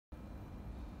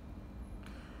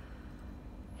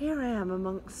Here I am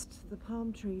amongst the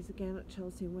palm trees again at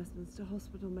Chelsea and Westminster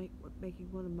Hospital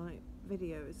making one of my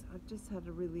videos.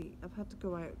 I've had to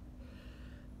go out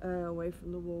away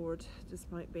from the ward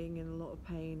despite being in a lot of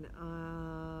pain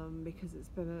because it's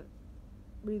been a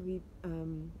really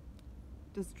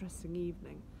distressing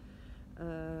evening.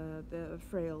 The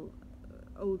frail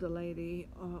older lady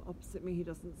opposite me who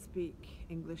doesn't speak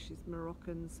English, she's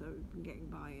Moroccan, so we've been getting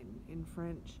by in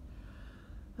French.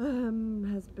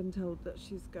 Has been told that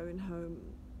she's going home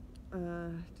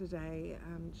today,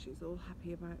 and she's all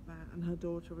happy about that, and her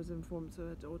daughter was informed, so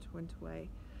her daughter went away,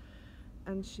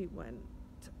 and she went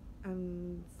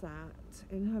and sat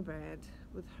in her bed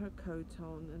with her coat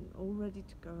on and all ready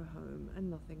to go home, and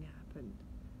nothing happened.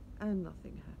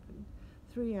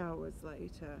 3 hours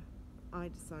later I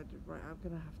decided, right, I'm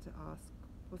gonna have to ask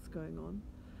what's going on,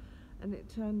 and it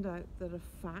turned out that a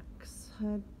fax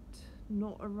had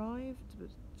not arrived. But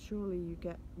surely you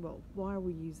get, well, why are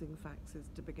we using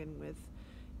faxes to begin with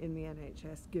in the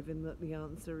NHS, given that the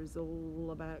answer is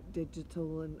all about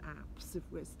digital and apps, if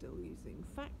we're still using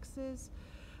faxes?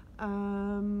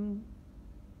 And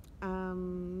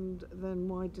then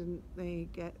why didn't they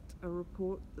get a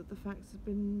report that the fax had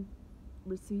been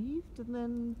received? And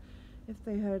then if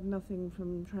they heard nothing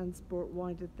from transport,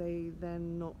 why did they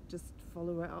then not just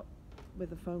follow it up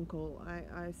with a phone call?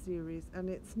 I serious, and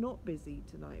it's not busy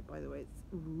tonight, by the way, it's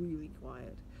really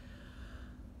quiet.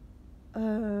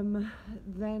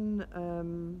 Then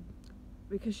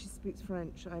because she speaks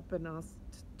French, I've been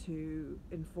asked to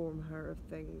inform her of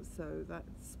things, so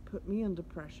that's put me under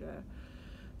pressure.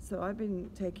 So I've been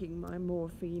taking my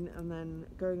morphine and then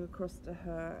going across to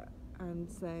her and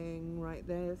saying, right,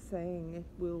 they're saying it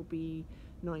will be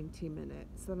 90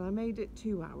 minutes, and I made it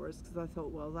 2 hours because I thought,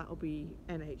 well, that'll be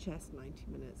NHS 90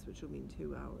 minutes, which will mean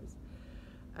 2 hours.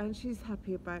 And she's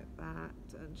happy about that,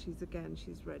 and she's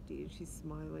ready, and she's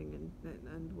smiling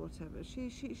and whatever.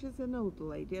 She's an older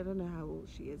lady. I don't know how old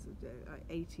she is,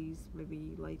 80s,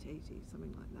 maybe late 80s,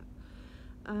 something like that.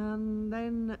 And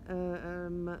then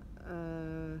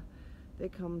they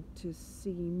come to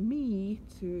see me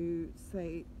to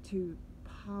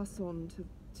pass on to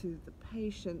the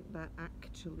patient that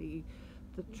actually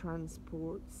the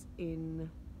transport's in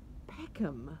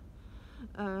Peckham.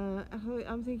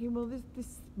 I'm thinking, well,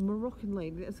 this Moroccan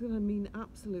lady, it's going to mean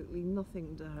absolutely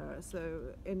nothing to her.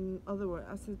 So in other words,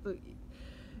 I said, look,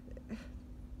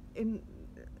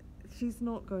 she's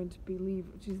not going to be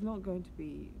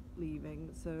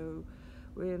leaving, so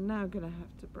we're now going to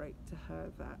have to break to her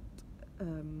that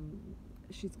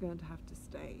she's going to have to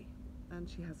stay, and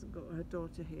she hasn't got her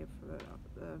daughter here for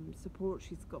support.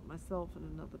 She's got myself and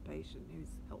another patient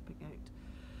who's helping out.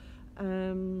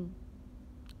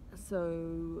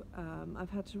 So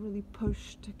I've had to really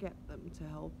push to get them to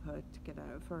help her to get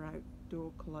out of her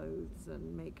outdoor clothes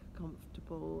and make her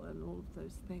comfortable and all of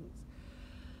those things.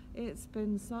 It's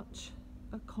been such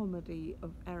a comedy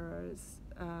of errors,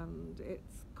 and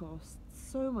it's cost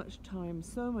so much time,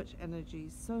 so much energy,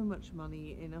 so much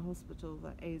money in a hospital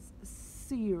that is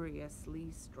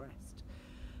seriously stressed.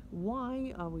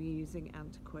 Why are we using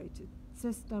antiquated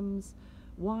systems?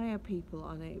 Why are people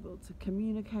unable to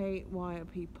communicate? Why are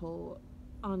people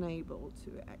unable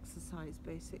to exercise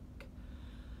basic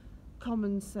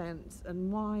common sense?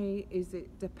 And why is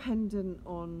it dependent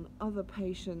on other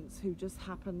patients who just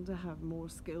happen to have more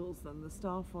skills than the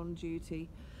staff on duty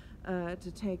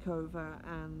to take over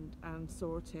and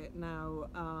sort it now,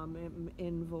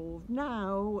 involved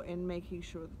now in making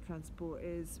sure the transport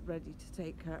is ready to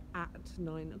take her at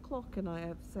 9 o'clock, and I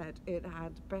have said it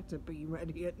had better be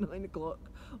ready at 9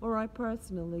 o'clock, or I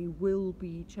personally will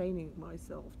be chaining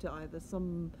myself to either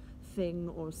something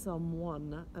or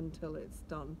someone until it's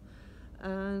done.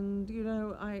 And you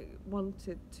know, I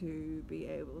wanted to be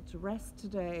able to rest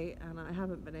today, and I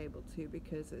haven't been able to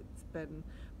because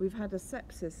we've had a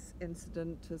sepsis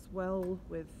incident as well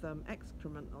with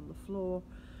excrement on the floor,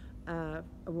 a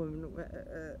woman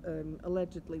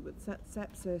allegedly with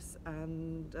sepsis,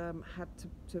 and had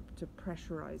to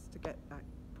pressurize to get that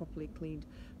properly cleaned.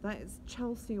 That is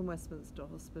Chelsea and Westminster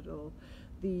Hospital.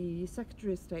 The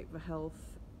Secretary of State for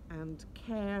Health and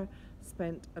Care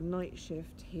spent a night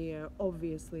shift here,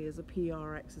 obviously as a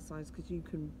PR exercise, because you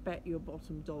can bet your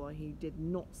bottom dollar he did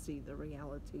not see the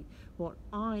reality. What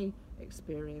I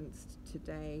experienced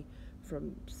today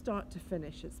from start to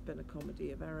finish, it's been a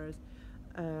comedy of errors,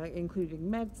 including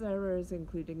meds errors,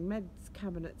 including meds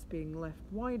cabinets being left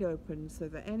wide open so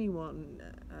that anyone,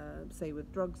 say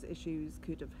with drugs issues,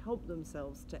 could have helped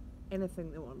themselves to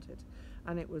anything they wanted.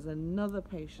 And it was another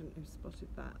patient who spotted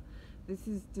that. This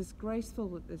is disgraceful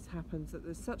that this happens, that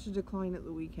there's such a decline at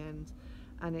the weekend,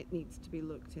 and it needs to be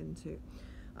looked into.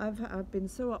 I've been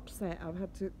so upset. I've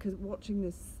had to, because watching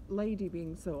this lady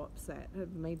being so upset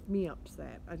had made me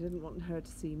upset. I didn't want her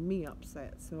to see me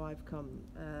upset, so I've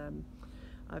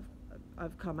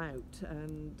I've come out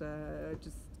and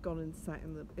just gone and sat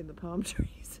in the palm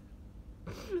trees.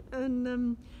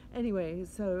 And anyway,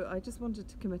 so I just wanted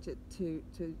to commit it to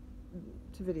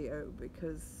video,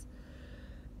 because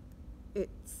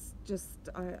it's just,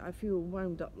 I feel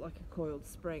wound up like a coiled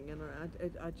spring, and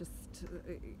I just,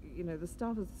 you know, the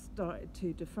staff has started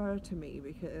to defer to me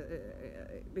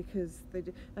because they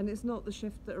do, and it's not the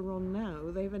shift that are on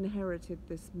now. They've inherited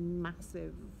this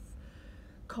massive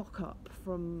cock up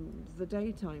from the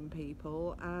daytime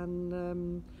people,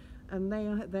 and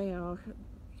they are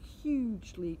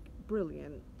hugely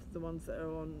brilliant, the ones that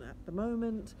are on at the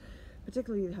moment,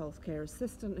 particularly the healthcare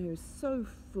assistant, who's so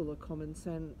full of common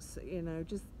sense. You know,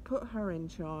 just put her in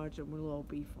charge and we'll all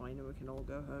be fine and we can all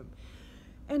go home.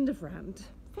 End of rant.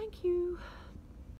 Thank you.